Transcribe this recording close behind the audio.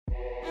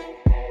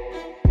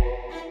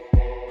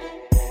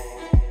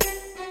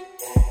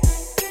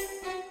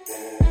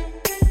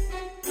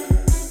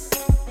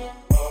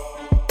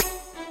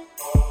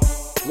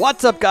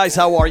What's up, guys?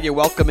 How are you?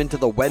 Welcome into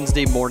the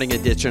Wednesday morning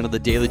edition of the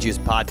Daily Juice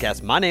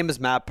Podcast. My name is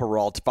Matt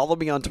Perrault. Follow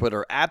me on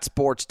Twitter at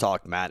Sports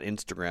Talk Matt,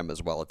 Instagram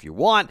as well if you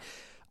want.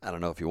 I don't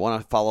know if you want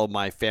to follow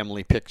my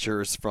family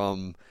pictures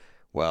from,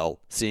 well,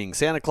 seeing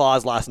Santa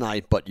Claus last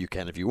night, but you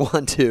can if you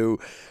want to.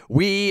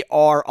 We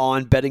are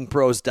on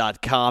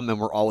bettingpros.com, and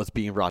we're always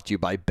being brought to you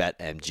by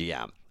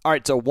BetMGM. All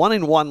right, so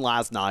 1-1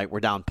 last night. We're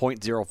down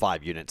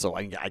 0.05 units, so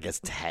I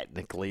guess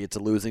technically it's a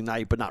losing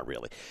night, but not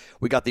really.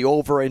 We got the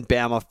over in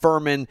Bama.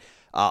 Furman,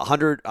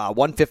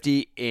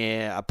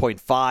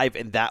 150.5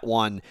 in that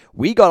one.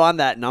 We got on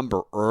that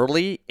number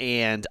early,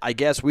 and I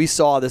guess we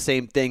saw the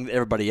same thing that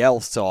everybody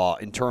else saw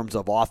in terms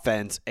of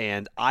offense,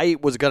 and I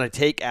was going to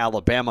take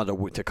Alabama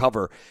to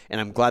cover, and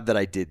I'm glad that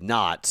I did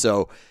not.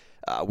 So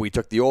we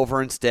took the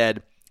over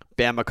instead.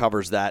 Bama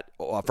covers that.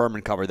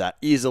 Furman covered that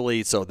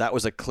easily, so that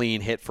was a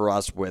clean hit for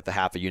us with a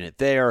half a unit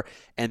there.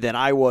 And then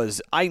I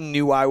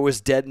knew I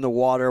was dead in the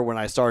water when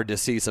I started to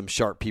see some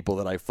sharp people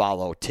that I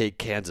follow take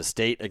Kansas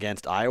State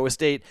against Iowa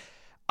State.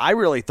 I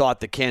really thought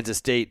that Kansas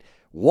State,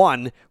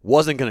 one,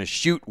 wasn't going to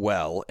shoot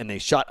well, and they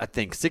shot, I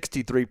think,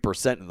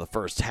 63% in the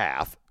first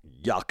half.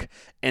 Yuck.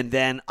 And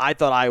then I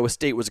thought Iowa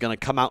State was going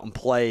to come out and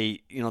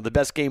play, the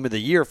best game of the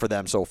year for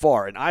them so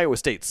far, and Iowa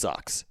State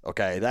sucks.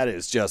 Okay, that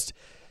is just...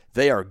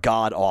 They are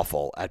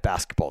god-awful at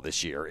basketball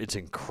this year. It's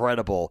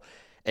incredible,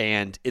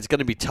 and it's going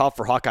to be tough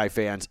for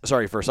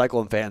for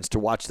Cyclone fans to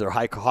watch their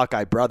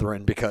Hawkeye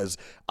brethren because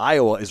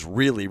Iowa is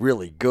really,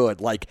 really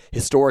good, like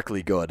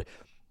historically good,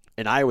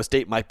 and Iowa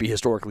State might be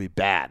historically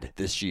bad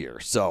this year.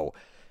 So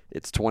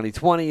it's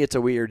 2020. It's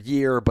a weird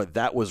year, but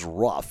that was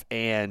rough.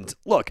 And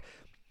look,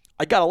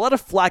 I got a lot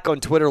of flack on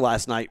Twitter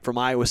last night from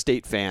Iowa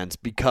State fans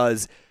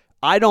because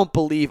I don't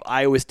believe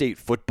Iowa State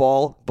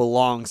football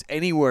belongs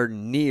anywhere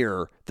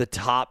near the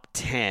top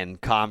 10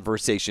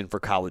 conversation for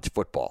college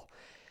football.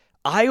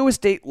 Iowa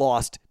State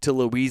lost to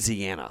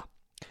Louisiana.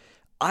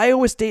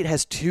 Iowa State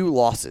has 2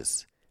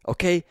 losses,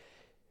 okay?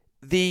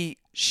 The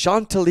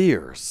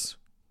Chanticleers,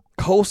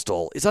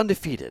 Coastal, is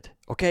undefeated,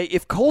 okay?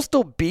 If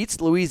Coastal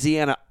beats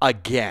Louisiana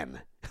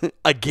again,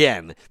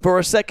 for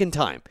a second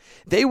time,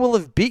 they will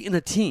have beaten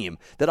a team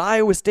that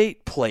Iowa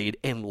State played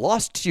and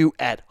lost to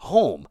at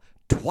home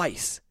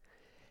twice.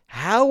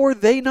 How are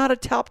they not a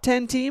top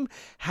 10 team?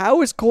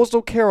 How is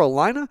Coastal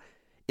Carolina?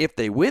 If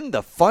they win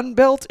the Fun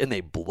Belt and they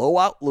blow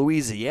out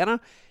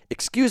Louisiana,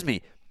 excuse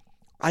me,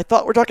 I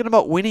thought we're talking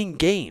about winning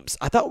games.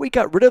 I thought we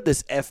got rid of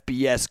this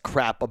FBS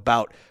crap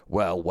about,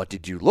 well, what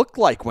did you look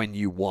like when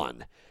you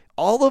won?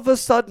 All of a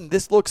sudden,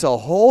 this looks a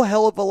whole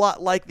hell of a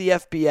lot like the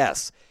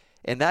FBS,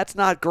 and that's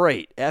not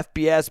great.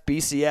 FBS,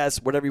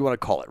 BCS, whatever you want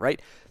to call it,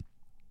 right?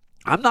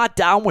 I'm not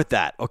down with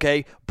that,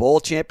 okay? Bowl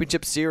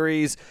championship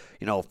series,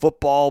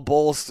 football,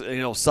 bowls,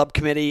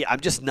 subcommittee. I'm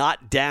just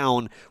not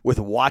down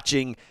with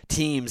watching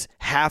teams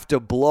have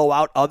to blow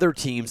out other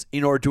teams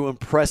in order to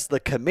impress the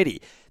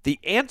committee. The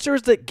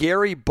answers that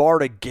Gary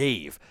Barta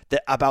gave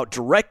about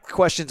direct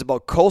questions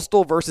about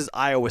Coastal versus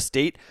Iowa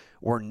State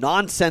were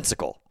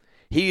nonsensical.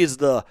 He is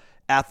the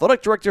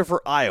athletic director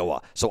for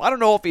Iowa, so I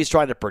don't know if he's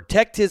trying to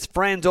protect his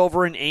friends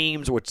over in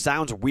Ames, which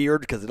sounds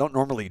weird because they don't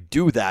normally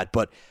do that,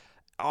 but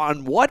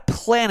on what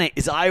planet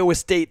is Iowa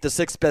State the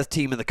 6th best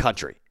team in the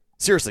country?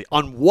 Seriously,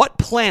 on what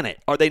planet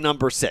are they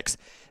number 6?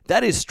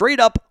 That is straight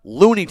up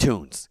Looney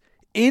Tunes.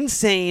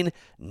 Insane,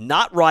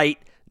 not right,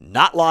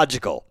 not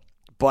logical.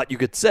 But you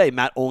could say,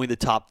 Matt, only the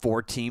top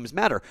 4 teams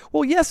matter.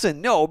 Well, yes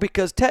and no,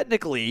 because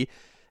technically,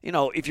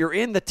 if you're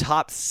in the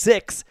top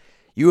 6,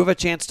 you have a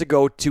chance to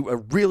go to a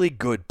really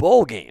good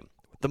bowl game,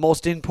 the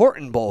most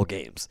important bowl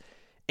games.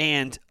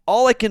 And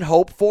all I can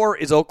hope for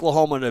is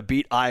Oklahoma to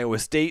beat Iowa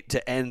State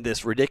to end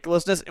this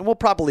ridiculousness, and we'll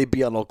probably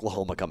be on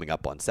Oklahoma coming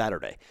up on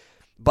Saturday.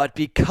 But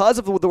because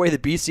of the way the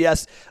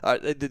BCS,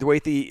 the way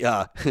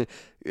the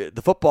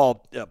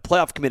football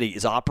playoff committee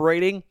is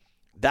operating,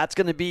 that's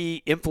going to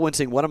be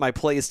influencing one of my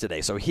plays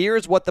today. So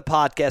here's what the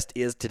podcast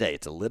is today.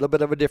 It's a little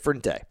bit of a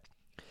different day.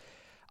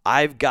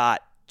 I've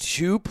got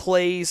 2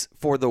 plays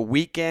for the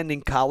weekend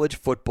in college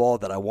football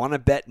that I want to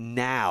bet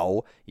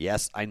now.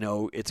 Yes, I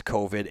know it's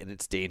COVID and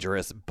it's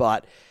dangerous,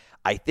 but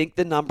I think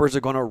the numbers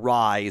are going to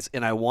rise,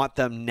 and I want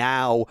them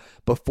now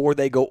before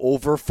they go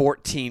over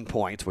 14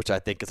 points, which I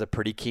think is a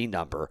pretty key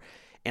number.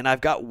 And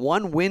I've got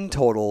 1 win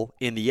total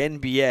in the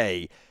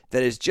NBA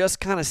that is just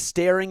kind of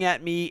staring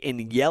at me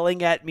and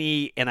yelling at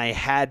me, and I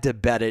had to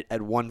bet it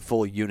at 1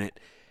 full unit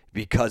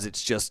because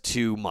it's just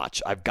too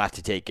much. I've got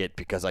to take it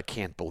because I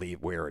can't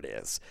believe where it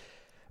is.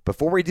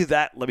 Before we do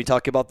that, let me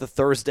talk about the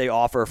Thursday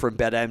offer from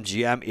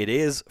BetMGM. It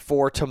is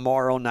for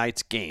tomorrow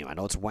night's game. I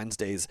know it's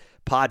Wednesday's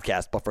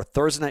podcast, but for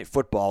Thursday night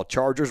football,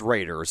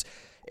 Chargers-Raiders,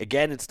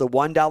 again, it's the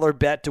 $1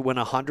 bet to win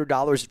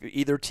 $100 if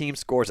either team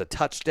scores a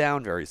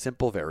touchdown. Very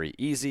simple, very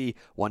easy.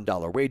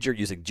 $1 wager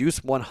using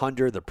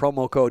Juice100, the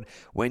promo code,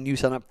 when you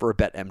sign up for a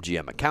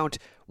BetMGM account.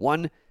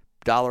 $1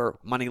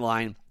 money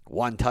line,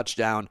 1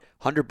 touchdown,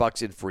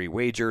 $100 in free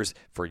wagers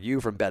for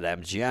you from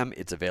BetMGM.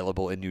 It's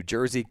available in New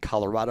Jersey,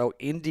 Colorado,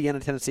 Indiana,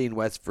 Tennessee, and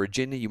West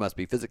Virginia. You must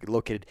be physically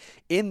located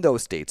in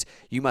those states.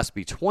 You must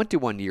be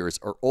 21 years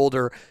or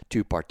older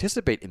to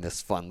participate in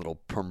this fun little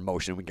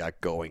promotion we got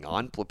going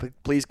on.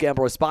 Please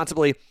gamble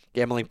responsibly.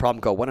 Gambling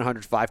problem, call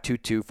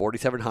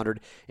 1-800-522-4700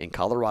 in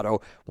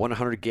Colorado,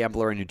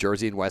 1-800-GAMBLER in New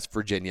Jersey and West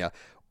Virginia,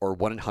 or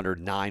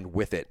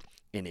 1-800-9-WITH-IT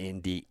in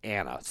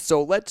Indiana.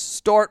 So let's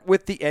start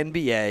with the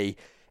NBA,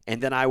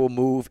 and then I will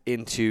move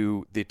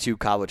into the 2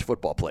 college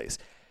football plays.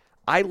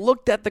 I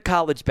looked at the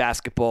college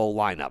basketball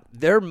lineup.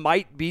 There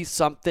might be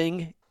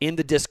something in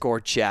the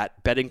Discord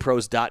chat,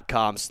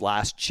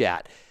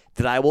 bettingpros.com/chat,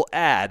 that I will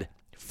add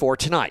for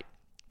tonight.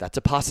 That's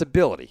a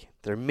possibility.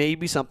 There may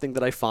be something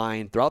that I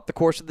find throughout the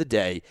course of the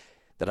day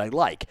that I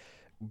like.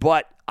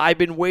 But I've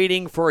been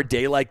waiting for a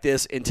day like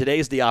this, and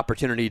today's the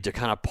opportunity to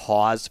kind of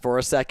pause for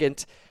a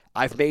second.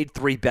 I've made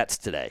 3 bets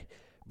today,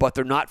 but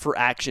they're not for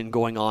action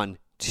going on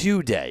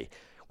today.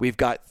 We've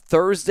got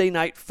Thursday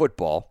night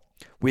football.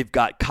 We've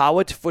got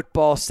college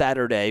football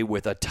Saturday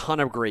with a ton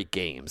of great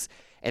games.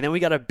 And then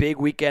we got a big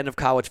weekend of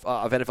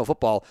NFL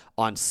football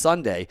on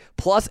Sunday,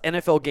 plus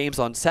NFL games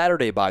on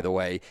Saturday, by the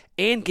way,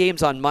 and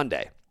games on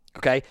Monday.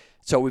 Okay?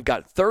 So we've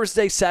got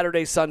Thursday,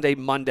 Saturday, Sunday,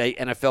 Monday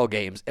NFL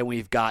games, and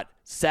we've got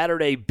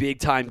Saturday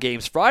big-time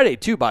games Friday,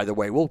 too, by the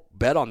way. We'll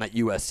bet on that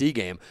USC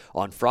game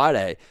on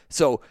Friday.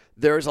 So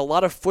there's a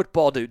lot of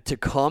football to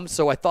come,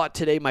 so I thought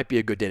today might be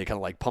a good day to kind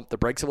of like pump the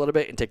brakes a little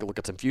bit and take a look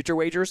at some future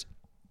wagers.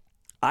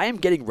 I am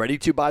getting ready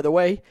to, by the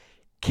way,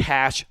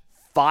 cash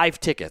 5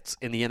 tickets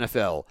in the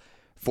NFL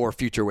for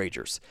future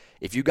wagers.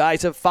 If you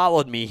guys have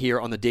followed me here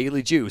on the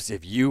Daily Juice,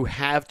 if you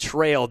have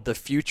trailed the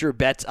future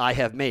bets I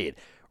have made,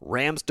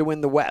 Rams to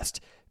win the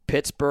West,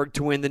 Pittsburgh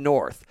to win the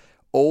North,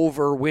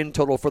 over win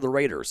total for the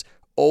Raiders,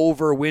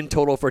 over win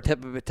total for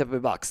Tampa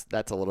Bucks.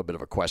 That's a little bit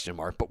of a question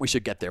mark, but we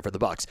should get there for the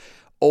Bucks.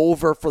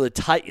 Over for the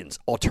Titans,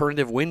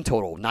 alternative win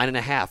total,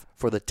 9.5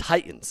 for the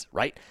Titans,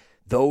 right?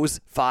 Those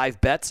 5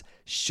 bets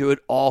should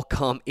all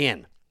come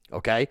in,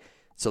 okay?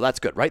 So that's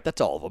good, right? That's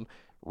all of them.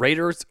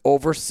 Raiders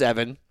over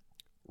 7,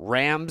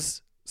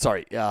 Raiders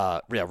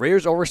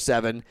over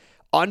 7,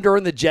 under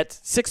on the Jets,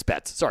 6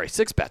 bets.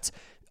 6 bets.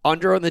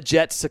 Under on the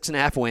Jets,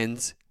 6.5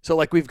 wins.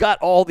 So, we've got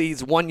all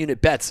these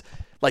one-unit bets,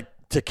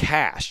 to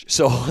cash.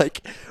 So,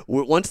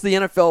 once the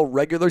NFL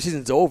regular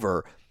season's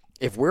over,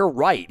 if we're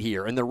right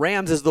here, and the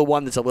Rams is the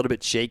one that's a little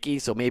bit shaky,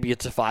 so maybe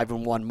it's a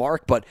 5-1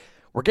 mark, but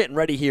we're getting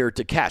ready here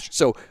to cash.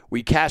 So,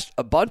 we cashed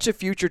a bunch of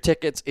future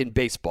tickets in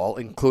baseball,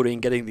 including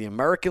getting the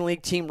American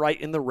League team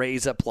right in the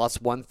Rays at plus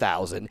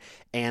 1,000,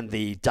 and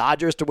the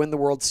Dodgers to win the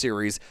World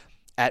Series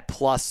at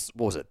plus,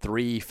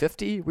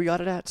 350? We got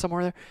it at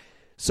somewhere there.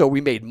 So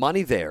we made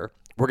money there.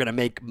 We're going to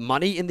make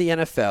money in the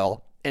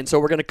NFL. And so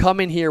we're going to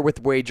come in here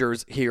with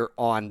wagers here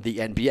on the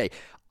NBA.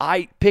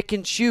 I pick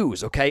and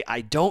choose, okay?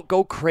 I don't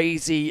go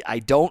crazy. I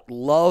don't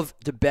love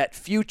to bet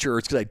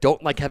futures because I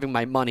don't like having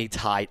my money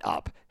tied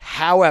up.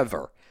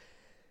 However,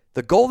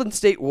 the Golden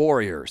State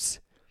Warriors,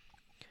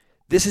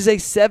 this is a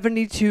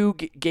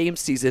 72-game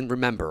season,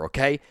 remember,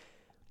 okay?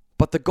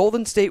 But the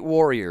Golden State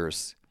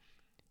Warriors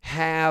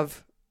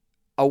have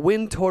a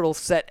win total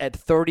set at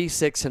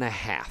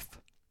 36.5.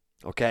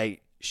 Okay,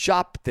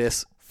 shop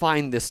this,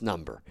 find this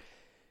number.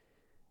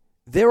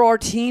 There are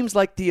teams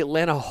like the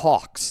Atlanta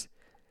Hawks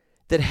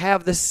that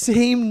have the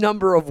same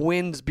number of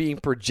wins being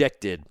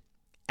projected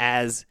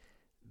as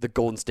the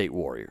Golden State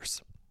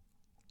Warriors.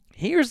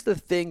 Here's the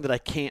thing that I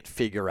can't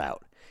figure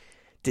out.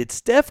 Did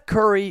Steph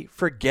Curry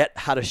forget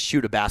how to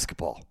shoot a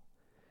basketball?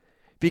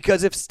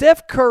 Because if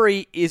Steph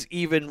Curry is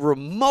even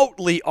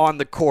remotely on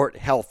the court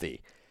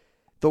healthy,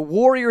 the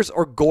Warriors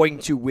are going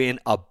to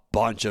win a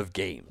bunch of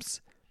games.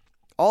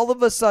 All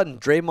of a sudden,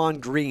 Draymond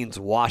Green's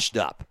washed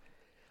up.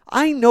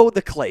 I know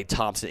the Klay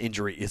Thompson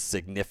injury is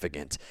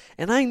significant,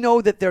 and I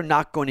know that they're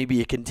not going to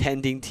be a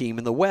contending team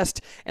in the West,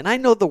 and I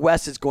know the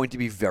West is going to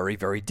be very,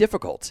 very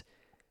difficult.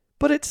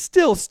 But it's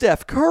still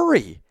Steph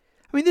Curry.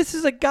 I mean, this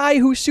is a guy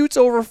who shoots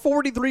over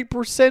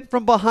 43%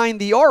 from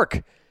behind the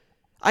arc.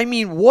 I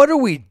mean, what do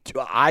we do?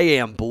 I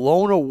am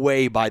blown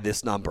away by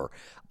this number.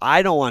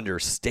 I don't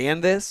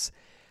understand this.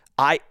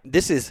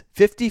 This is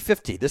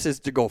 50-50. This is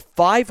to go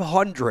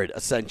 500,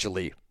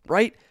 essentially,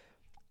 right?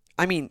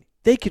 I mean,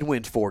 they can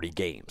win 40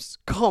 games.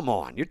 Come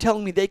on. You're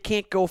telling me they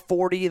can't go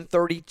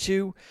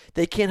 40-32?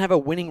 They can't have a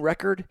winning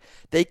record?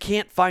 They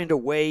can't find a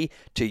way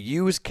to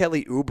use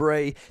Kelly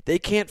Oubre? They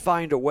can't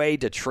find a way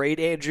to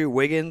trade Andrew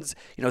Wiggins?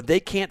 They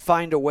can't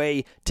find a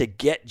way to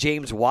get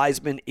James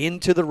Wiseman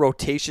into the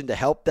rotation to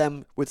help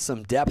them with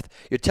some depth?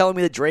 You're telling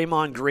me that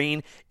Draymond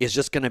Green is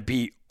just going to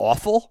be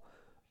awful?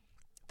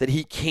 That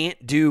he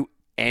can't do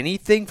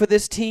anything for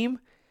this team?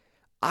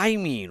 I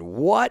mean,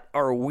 what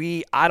are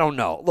we? I don't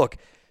know. Look,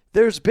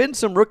 there's been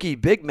some rookie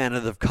big men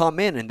that have come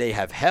in and they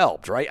have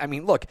helped, right? I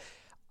mean, look,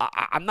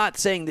 I'm not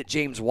saying that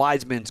James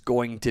Wiseman's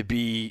going to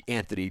be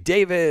Anthony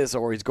Davis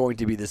or he's going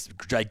to be this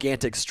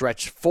gigantic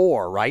stretch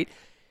 4, right?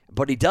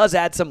 But he does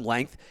add some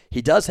length.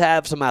 He does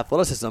have some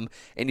athleticism,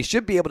 and he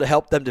should be able to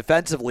help them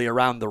defensively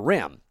around the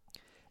rim.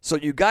 So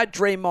you got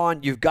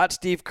Draymond, you've got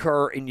Steve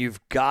Kerr, and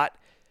you've got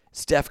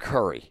Steph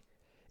Curry.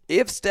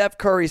 If Steph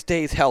Curry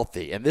stays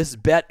healthy, and this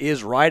bet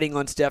is riding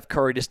on Steph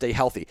Curry to stay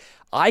healthy,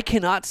 I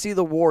cannot see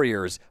the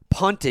Warriors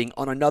punting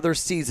on another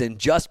season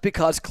just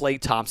because Klay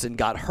Thompson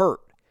got hurt.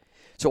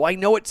 So I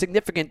know it's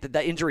significant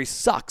that injury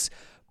sucks,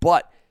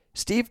 but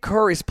Steve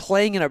Kerr is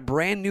playing in a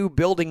brand new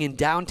building in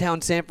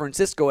downtown San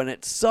Francisco, and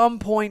at some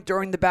point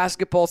during the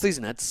basketball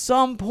season, at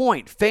some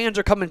point, fans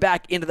are coming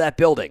back into that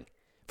building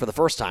for the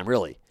first time,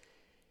 really.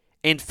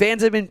 And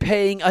fans have been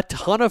paying a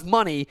ton of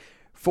money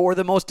for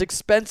the most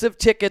expensive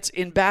tickets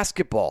in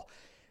basketball.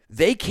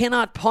 They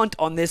cannot punt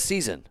on this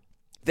season.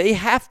 They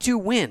have to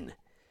win.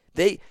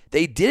 They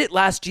did it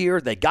last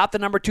year. They got the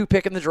number 2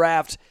 pick in the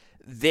draft.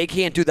 They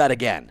can't do that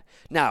again.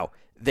 Now,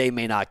 they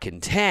may not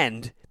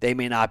contend. They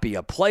may not be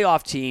a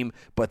playoff team,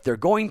 but they're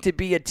going to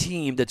be a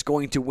team that's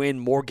going to win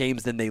more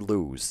games than they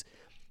lose.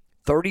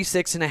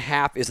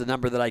 36.5 is the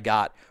number that I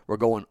got. We're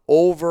going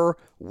over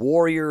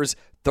Warriors,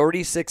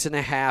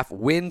 36.5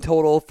 win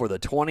total for the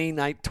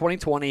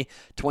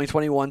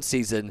 2020-2021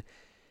 season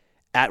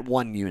at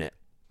 1 unit.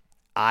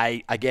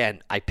 I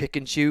pick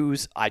and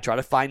choose. I try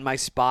to find my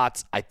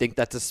spots. I think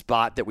that's a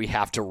spot that we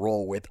have to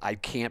roll with. I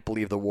can't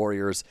believe the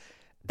Warriors.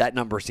 That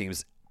number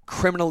seems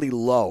criminally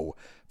low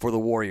for the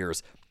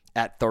Warriors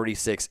at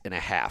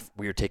 36.5.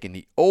 We are taking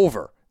the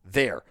over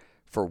there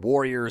for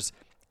Warriors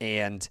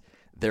and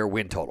their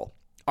win total.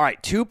 All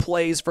right, 2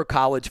 plays for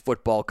college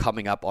football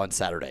coming up on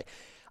Saturday.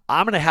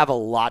 I'm going to have a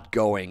lot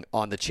going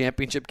on the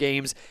championship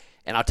games,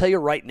 and I'll tell you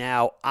right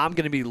now, I'm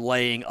going to be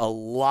laying a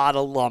lot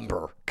of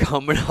lumber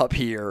coming up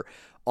here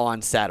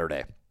on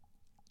Saturday.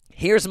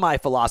 Here's my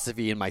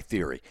philosophy and my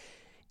theory.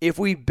 If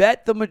we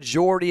bet the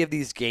majority of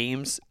these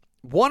games,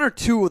 1 or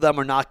 2 of them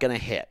are not going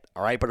to hit,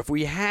 all right? But if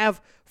we have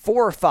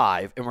 4 or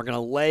 5 and we're going to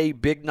lay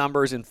big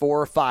numbers in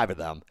 4 or 5 of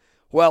them,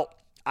 well,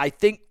 I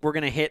think we're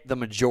going to hit the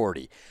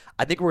majority.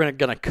 I think we're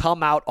going to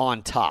come out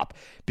on top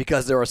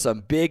because there are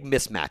some big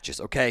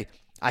mismatches, okay?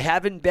 I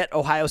haven't bet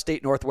Ohio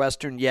State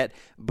Northwestern yet,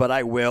 but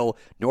I will.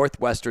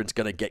 Northwestern's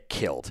going to get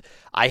killed.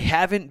 I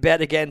haven't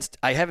bet against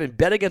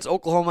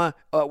Oklahoma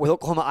with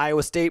Oklahoma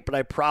Iowa State, but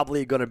I'm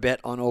probably going to bet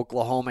on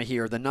Oklahoma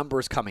here. The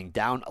number is coming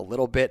down a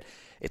little bit.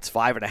 It's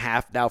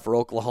 5.5 now for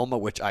Oklahoma,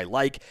 which I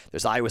like.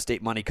 There's Iowa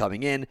State money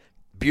coming in.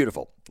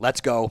 Beautiful. Let's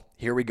go.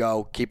 Here we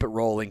go. Keep it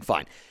rolling.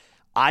 Fine.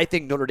 I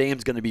think Notre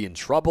Dame's going to be in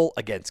trouble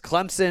against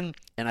Clemson,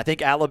 and I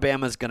think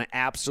Alabama's going to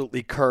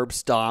absolutely curb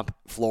stomp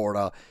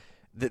Florida.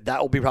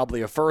 That will be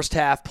probably a first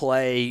half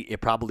play.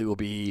 It probably will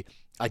be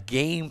a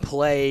game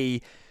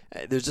play.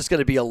 There's just going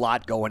to be a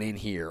lot going in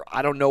here.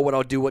 I don't know what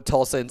I'll do with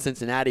Tulsa and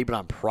Cincinnati, but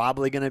I'm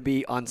probably going to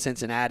be on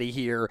Cincinnati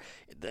here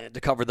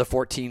to cover the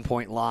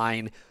 14-point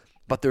line.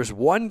 But there's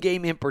one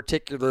game in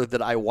particular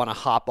that I want to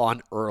hop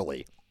on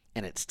early,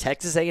 and it's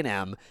Texas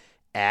A&M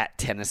at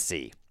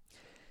Tennessee.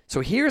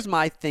 So here's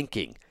my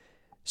thinking.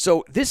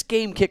 So this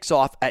game kicks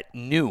off at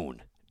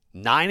noon,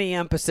 9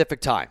 a.m. Pacific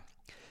time.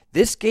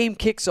 This game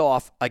kicks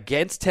off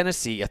against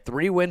Tennessee, a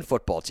 3-win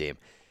football team,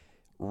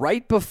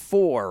 right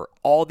before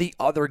all the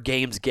other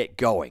games get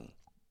going.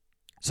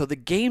 So the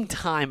game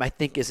time, I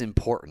think, is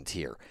important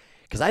here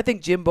because I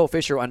think Jimbo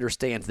Fisher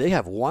understands they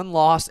have one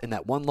loss, and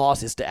that one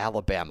loss is to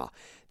Alabama.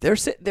 They're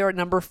sitting there at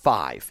number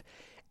 5,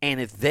 and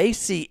if they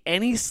see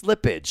any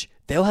slippage,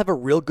 they'll have a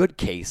real good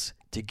case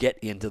to get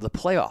into the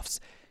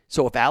playoffs.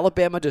 So if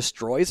Alabama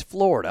destroys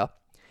Florida,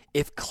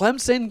 if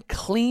Clemson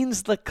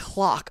cleans the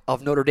clock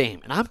of Notre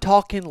Dame, and I'm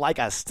talking like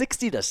a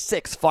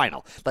 60-6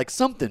 final, like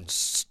something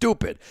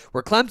stupid,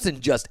 where Clemson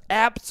just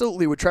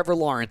absolutely, with Trevor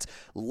Lawrence,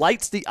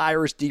 lights the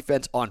Irish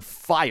defense on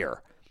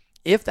fire.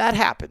 If that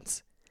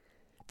happens,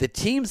 the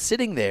team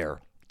sitting there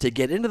to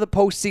get into the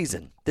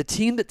postseason, the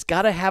team that's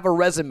got to have a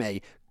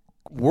resume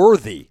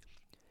worthy,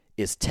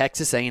 is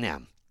Texas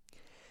A&M.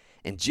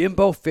 And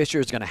Jimbo Fisher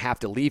is going to have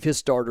to leave his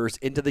starters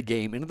into the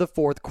game, into the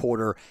fourth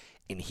quarter,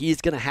 and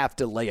he's going to have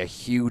to lay a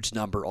huge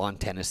number on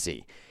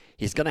Tennessee.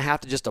 He's going to have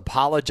to just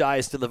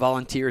apologize to the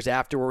Volunteers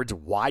afterwards.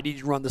 Why did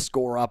you run the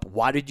score up?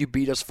 Why did you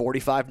beat us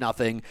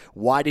 45-0?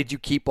 Why did you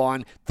keep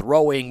on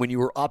throwing when you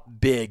were up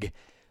big?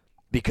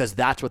 Because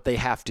that's what they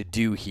have to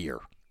do here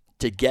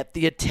to get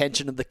the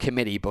attention of the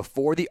committee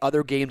before the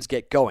other games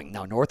get going.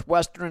 Now,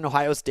 Northwestern and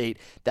Ohio State,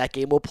 that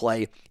game will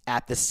play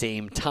at the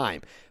same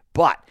time.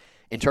 But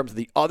in terms of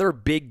the other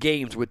big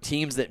games with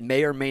teams that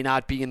may or may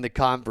not be in the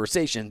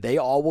conversation, they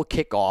all will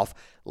kick off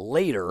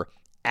later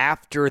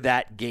after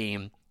that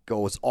game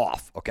goes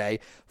off, okay?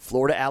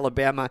 Florida,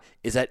 Alabama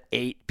is at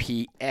 8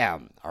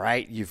 p.m., all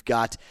right? You've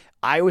got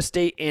Iowa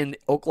State and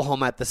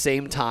Oklahoma at the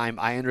same time.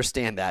 I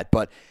understand that,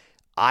 but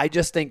I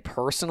just think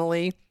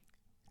personally,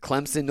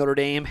 Clemson, Notre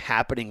Dame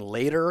happening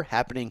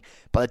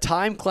by the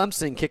time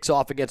Clemson kicks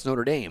off against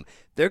Notre Dame,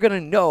 they're going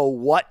to know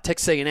what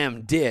Texas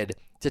A&M did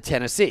to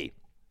Tennessee.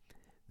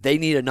 They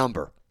need a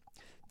number.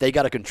 They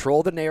got to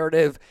control the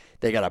narrative.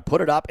 They got to put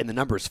it up, and the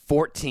number is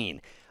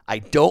 14. I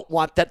don't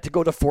want that to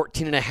go to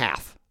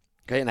 14.5.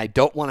 Okay, and I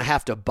don't want to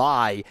have to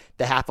buy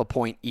the half a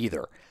point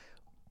either.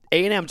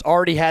 A&M's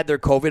already had their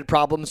COVID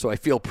problems, so I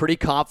feel pretty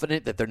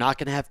confident that they're not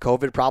going to have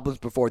COVID problems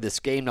before this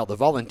game. Now, the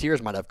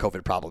Volunteers might have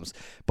COVID problems,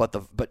 but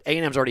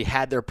A&M's already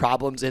had their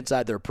problems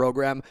inside their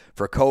program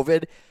for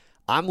COVID.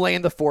 I'm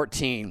laying the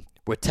 14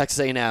 with Texas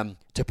A&M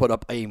to put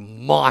up a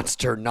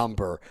monster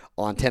number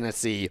on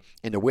Tennessee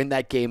and to win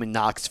that game in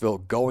Knoxville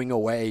going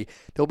away.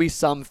 There'll be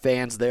some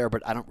fans there,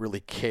 but I don't really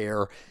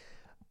care.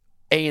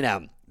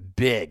 A&M,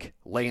 big,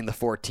 laying the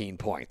 14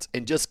 points.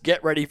 And just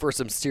get ready for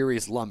some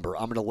serious lumber.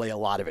 I'm going to lay a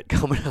lot of it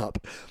coming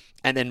up.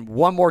 And then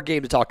one more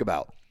game to talk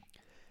about.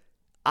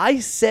 I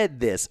said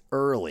this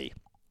early.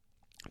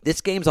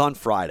 This game's on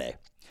Friday.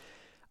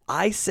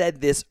 I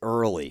said this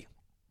early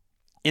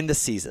in the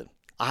season.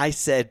 I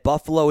said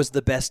Buffalo is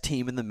the best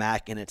team in the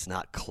MAC, and it's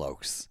not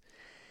close.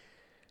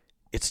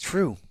 It's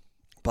true.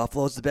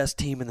 Buffalo's the best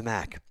team in the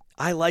MAC.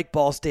 I like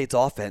Ball State's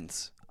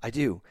offense. I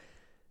do.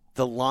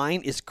 The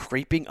line is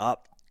creeping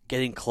up,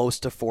 getting close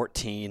to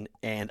 14,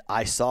 and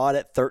I saw it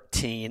at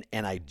 13,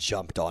 and I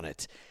jumped on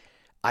it.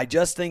 I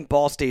just think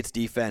Ball State's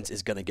defense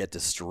is going to get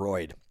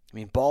destroyed. I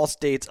mean, Ball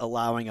State's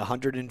allowing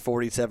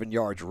 147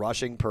 yards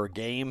rushing per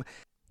game.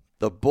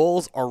 The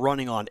Bulls are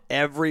running on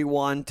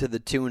everyone to the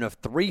tune of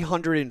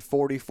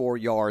 344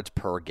 yards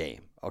per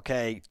game.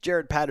 Okay,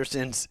 Jared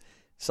Patterson's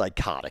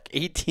psychotic.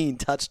 18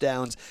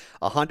 touchdowns,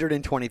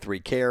 123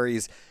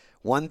 carries,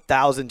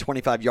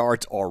 1,025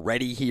 yards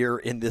already here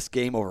in this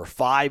game. Over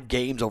 5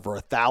 games, over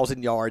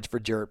 1,000 yards for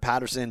Jared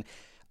Patterson.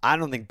 I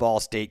don't think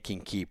Ball State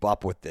can keep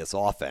up with this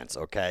offense,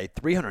 okay?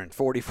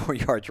 344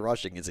 yards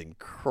rushing is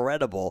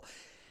incredible.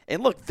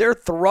 And look, they're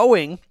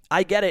throwing.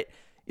 I get it.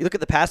 You look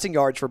at the passing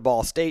yards for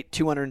Ball State,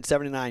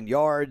 279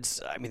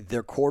 yards. I mean,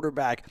 their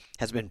quarterback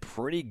has been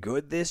pretty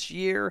good this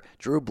year.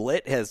 Drew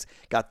Blitt has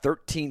got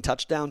 13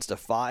 touchdowns to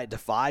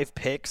five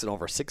picks and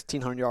over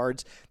 1,600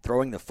 yards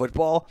throwing the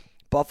football.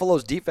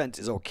 Buffalo's defense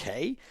is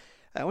okay.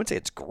 I wouldn't say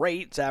it's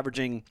great. It's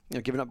averaging,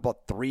 giving up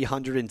about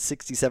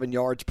 367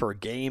 yards per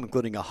game,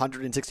 including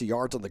 160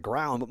 yards on the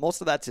ground. But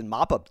most of that's in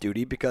mop-up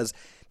duty because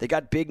they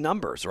got big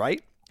numbers,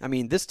 right? I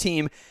mean, this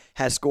team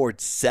has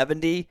scored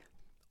 70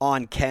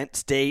 on Kent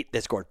State.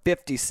 They scored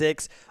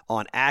 56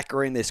 on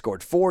Akron. They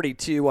scored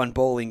 42 on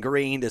Bowling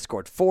Green. They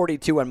scored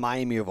 42 on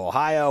Miami of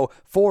Ohio,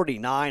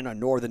 49 on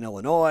Northern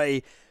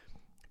Illinois.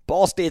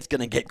 Ball State's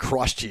going to get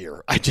crushed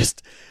here.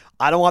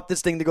 I don't want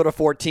this thing to go to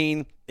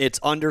 14. It's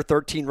under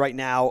 13 right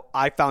now.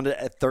 I found it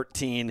at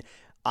 13.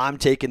 I'm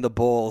taking the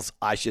Bulls.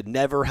 I should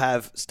never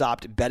have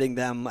stopped betting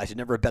them. I should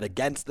never have bet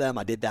against them.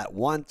 I did that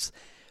once.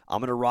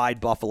 I'm going to ride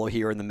Buffalo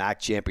here in the MAC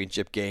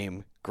championship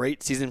game.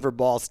 Great season for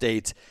Ball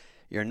State.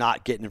 You're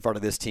not getting in front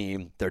of this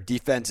team. Their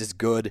defense is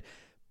good.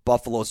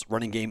 Buffalo's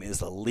running game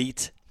is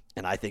elite.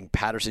 And I think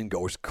Patterson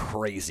goes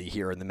crazy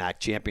here in the MAC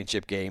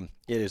championship game.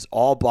 It is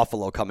all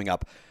Buffalo coming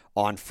up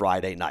on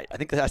Friday night. I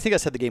think I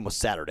said the game was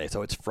Saturday,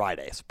 so it's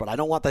Fridays. But I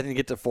don't want that thing to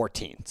get to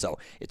 14. So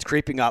it's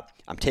creeping up.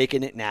 I'm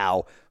taking it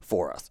now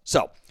for us.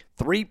 So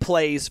 3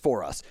 plays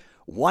for us.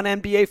 1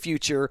 NBA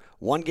future,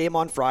 1 game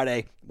on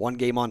Friday, 1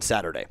 game on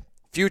Saturday.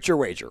 Future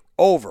wager,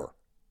 over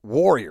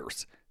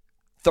Warriors,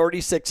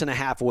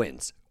 36.5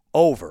 wins,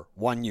 over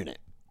 1 unit.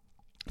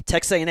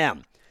 Texas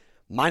A&M,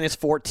 minus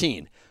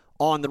 14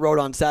 on the road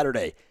on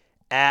Saturday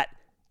at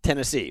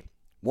Tennessee.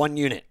 1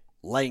 unit,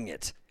 laying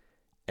it.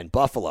 And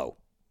Buffalo,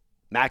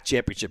 MAC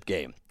championship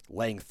game,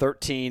 laying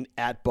 13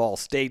 at Ball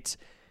State.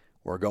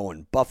 We're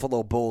going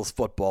Buffalo Bulls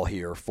football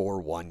here for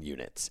 1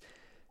 unit.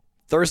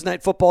 Thursday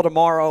night football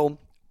tomorrow.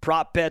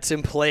 Prop bets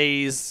and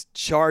plays,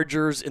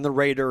 Chargers and the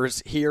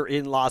Raiders here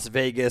in Las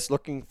Vegas.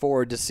 Looking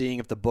forward to seeing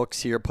if the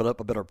books here put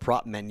up a better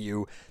prop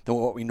menu than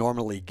what we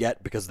normally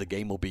get because the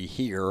game will be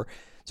here.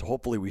 So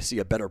hopefully we see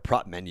a better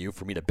prop menu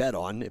for me to bet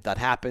on. If that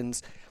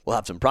happens, we'll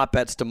have some prop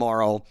bets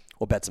tomorrow.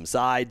 We'll bet some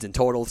sides and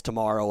totals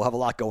tomorrow. We'll have a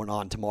lot going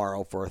on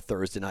tomorrow for a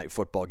Thursday night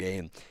football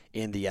game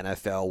in the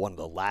NFL, one of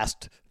the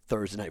last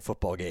Thursday night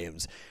football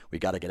games. We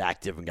got to get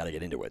active and got to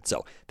get into it.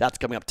 So that's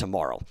coming up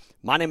tomorrow.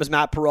 My name is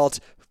Matt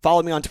Perrault.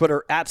 Follow me on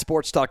Twitter at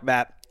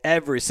SportsTalkMatt.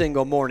 Every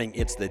single morning,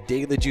 it's the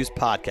Daily Juice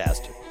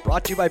Podcast,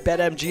 brought to you by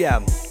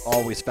BetMGM,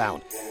 always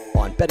found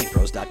on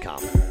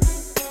bettingpros.com.